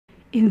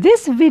In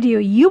this video,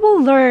 you will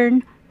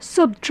learn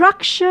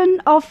subtraction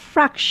of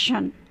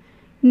fraction.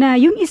 Na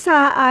yung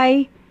isa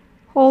ay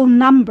whole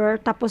number,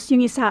 tapos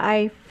yung isa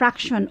ay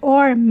fraction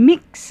or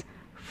mixed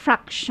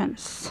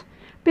fractions.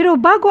 Pero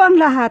bago ang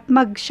lahat,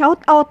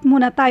 mag-shoutout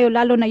muna tayo,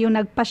 lalo na yung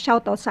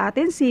nagpa-shoutout sa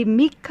atin, si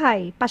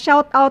Mikay.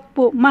 Pa-shoutout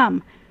po,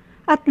 ma'am.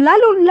 At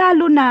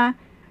lalo-lalo na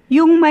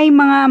yung may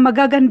mga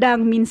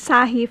magagandang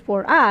mensahe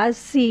for us,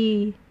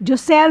 si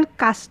Josel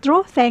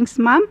Castro. Thanks,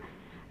 ma'am.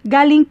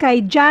 Galing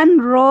kay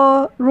John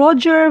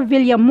Roger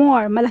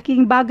Villamor.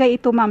 Malaking bagay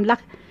ito, ma'am.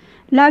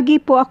 Lagi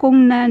po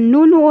akong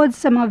nanonood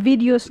sa mga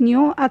videos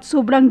niyo at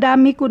sobrang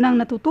dami ko nang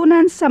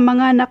natutunan sa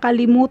mga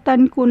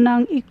nakalimutan ko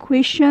ng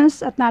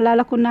equations at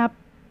naalala ko na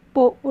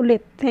po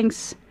ulit.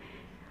 Thanks.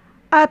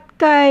 At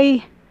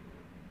kay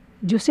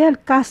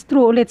Josel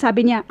Castro ulit,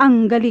 sabi niya,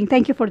 ang galing.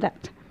 Thank you for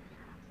that.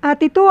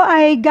 At ito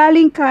ay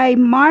galing kay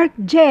Mark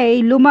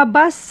J.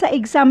 Lumabas sa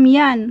exam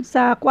yan.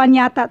 Sa kuan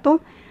yata to.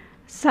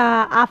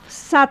 Sa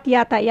AFSAT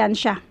yata yan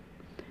siya.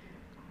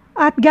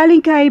 At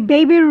galing kay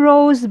Baby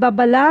Rose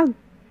Babalag.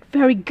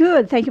 Very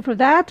good. Thank you for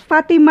that.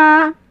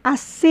 Fatima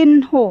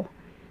Asinho.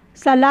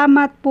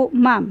 Salamat po,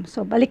 ma'am.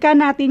 So,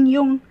 balikan natin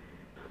yung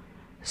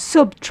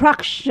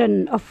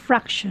subtraction of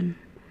fraction.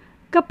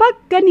 Kapag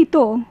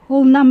ganito,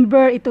 whole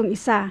number itong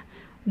isa,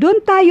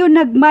 doon tayo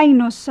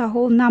nag-minus sa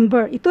whole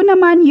number. Ito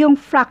naman yung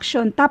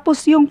fraction.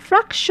 Tapos yung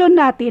fraction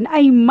natin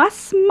ay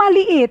mas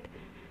maliit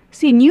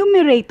si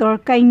numerator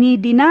kay ni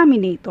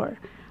denominator.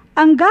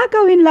 Ang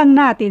gagawin lang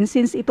natin,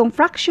 since itong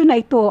fraction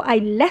na ito ay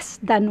less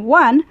than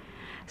 1,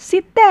 si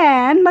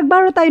 10,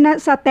 magbaro tayo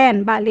na sa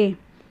 10, bali.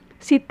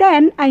 Si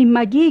 10 ay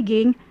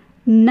magiging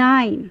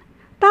 9.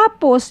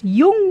 Tapos,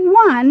 yung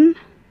 1,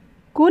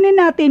 kunin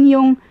natin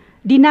yung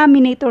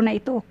denominator na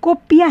ito.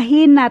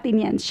 Kopyahin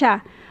natin yan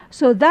siya.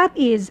 So, that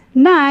is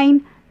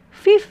 9,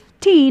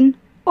 15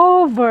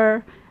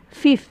 over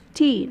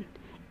 15.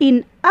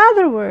 In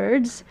other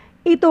words,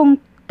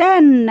 itong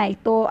 10 na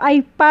ito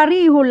ay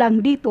pareho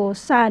lang dito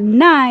sa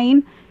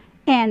 9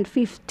 and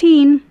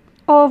 15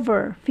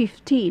 over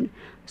 15.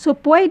 So,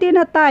 pwede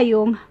na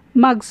tayong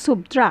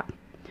mag-subtract.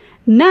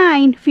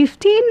 9,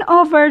 15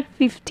 over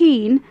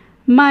 15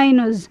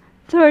 minus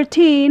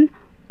 13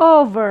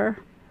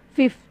 over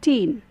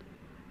 15.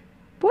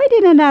 Pwede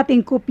na natin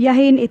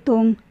kopyahin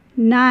itong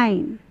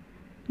 9.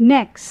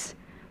 Next,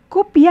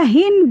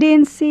 kopyahin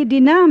din si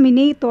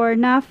denominator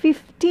na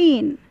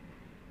 15.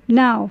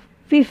 Now,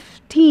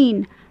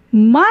 15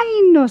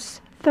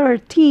 minus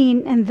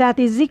 13 and that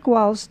is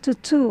equals to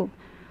 2.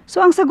 So,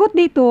 ang sagot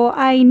dito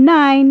ay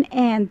 9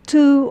 and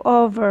 2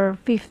 over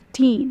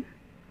 15.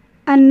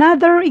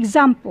 Another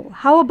example,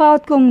 how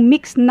about kung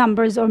mixed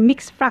numbers or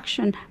mixed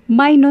fraction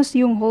minus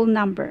yung whole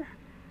number?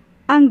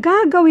 Ang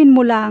gagawin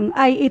mo lang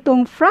ay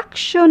itong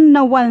fraction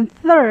na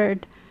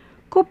 1/3,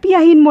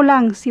 kopyahin mo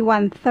lang si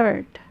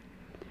 1/3.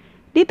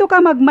 Dito ka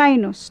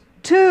mag-minus.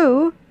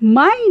 2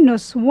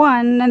 minus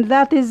 1 and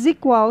that is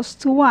equals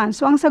to 1.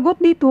 So, ang sagot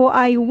dito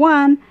ay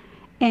 1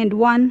 and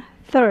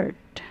 1/3.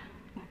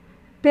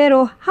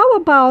 Pero, how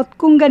about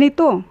kung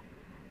ganito?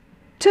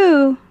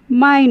 2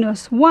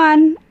 minus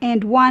 1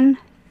 and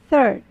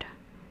 1/3.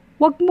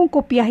 Huwag mong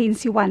kopyahin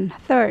si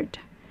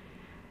 1/3.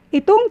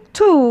 Itong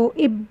 2,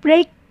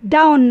 i-break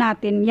down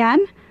natin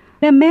yan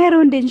na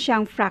meron din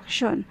siyang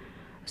fraction.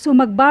 So,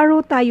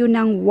 mag-borrow tayo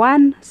ng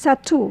 1 sa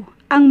 2.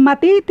 Ang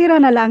matitira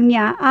na lang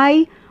niya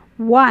ay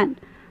 1.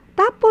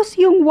 Tapos,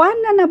 yung 1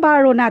 na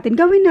naborrow natin,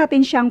 gawin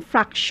natin siyang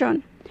fraction.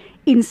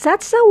 In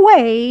such a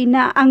way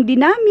na ang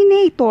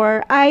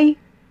denominator ay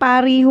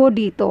pareho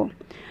dito.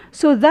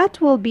 So, that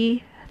will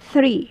be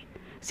 3.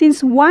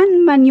 Since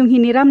 1 man yung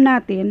hiniram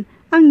natin,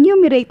 ang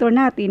numerator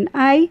natin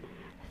ay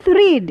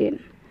 3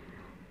 din.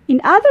 In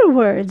other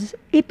words,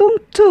 itong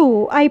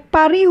 2 ay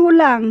pareho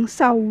lang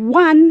sa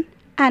 1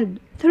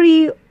 and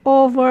 3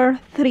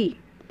 over 3.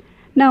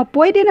 Now,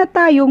 pwede na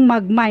tayong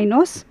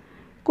mag-minus.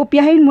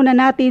 Kopyahin muna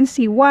natin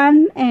si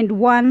 1 and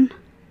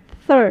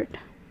 1/3.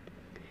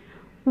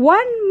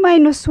 1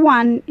 minus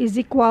 1 is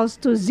equals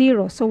to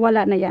 0. So,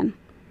 wala na yan.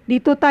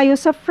 Dito tayo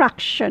sa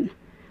fraction.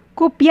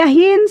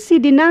 Kopyahin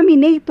si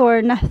denominator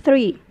na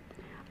 3.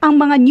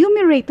 Ang mga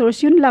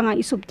numerators, yun lang ang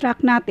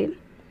isubtract natin.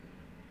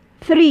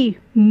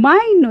 3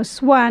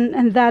 minus 1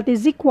 and that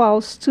is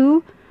equals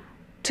to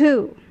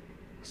 2.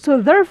 So,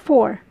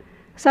 therefore,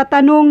 sa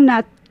tanong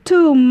na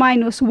 2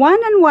 minus 1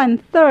 and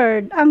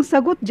 1/3, ang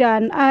sagot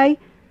dyan ay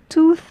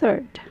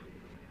 2/3.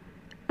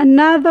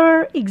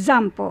 Another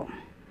example.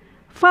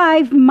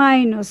 5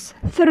 minus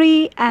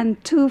 3 and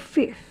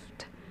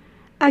 2/5.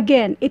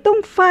 Again,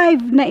 itong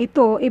 5 na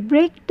ito,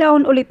 i-break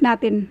down ulit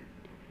natin.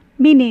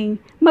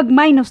 Meaning,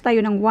 mag-minus tayo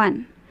ng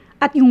 1.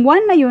 At yung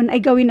 1 na yun ay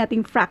gawin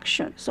nating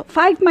fraction. So,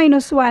 5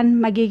 minus 1,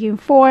 magiging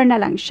 4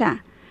 na lang siya.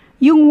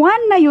 Yung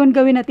 1 na yun,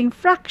 gawin nating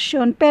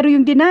fraction, pero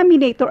yung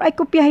denominator ay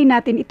kopyahin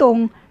natin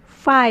itong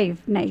 5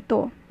 na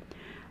ito.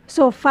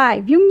 So,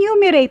 5. Yung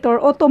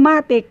numerator,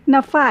 automatic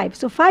na 5.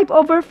 So, 5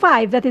 over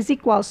 5, that is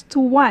equals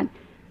to 1.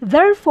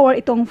 Therefore,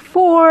 itong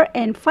 4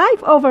 and 5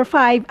 over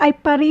 5 ay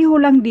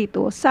pareho lang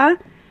dito sa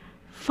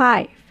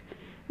 5.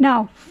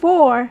 Now,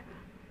 4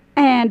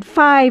 and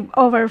 5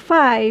 over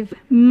 5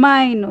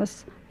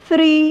 minus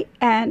 3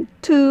 and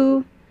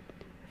 2/5.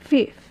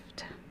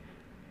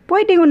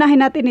 Pwede unahin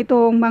natin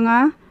itong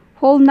mga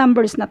whole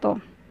numbers na to.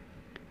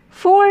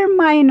 4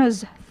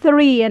 minus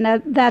 3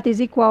 and that is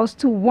equals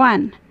to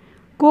 1.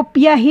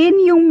 Kopyahin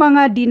yung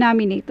mga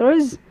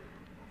denominators,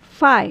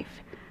 5.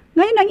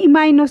 Ngayon, ang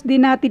i-minus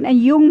din natin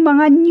ay yung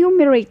mga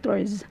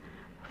numerators.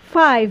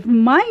 5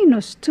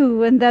 minus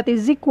 2 and that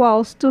is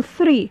equals to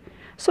 3.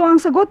 So, ang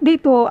sagot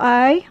dito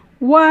ay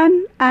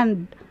 1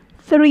 and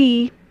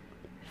 3/5.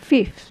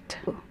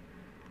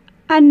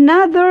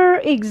 Another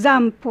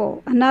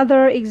example.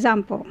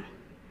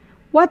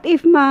 What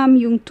if, ma'am,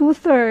 yung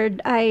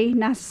 2/3 ay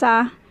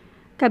nasa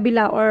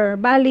kabila or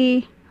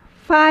bali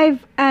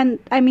 5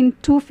 and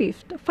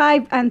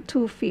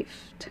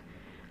 2/5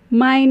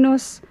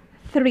 minus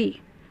 3.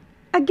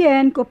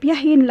 Again,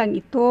 kopyahin lang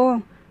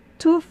ito.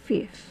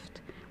 2/5.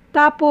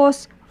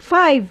 Tapos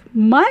 5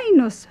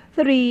 minus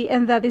 3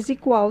 and that is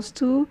equals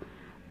to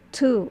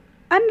 2.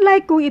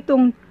 Unlike kung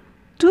itong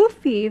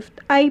 2/5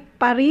 ay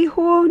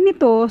pariho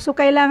nito, so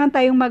kailangan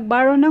tayong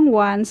mag-borrow ng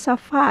 1 sa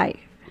 5.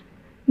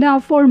 Now,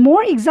 for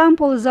more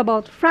examples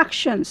about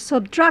fractions,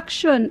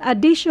 subtraction,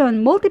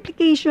 addition,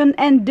 multiplication,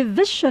 and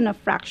division of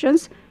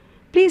fractions,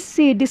 please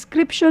see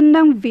description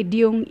ng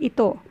videong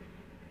ito.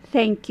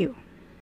 Thank you.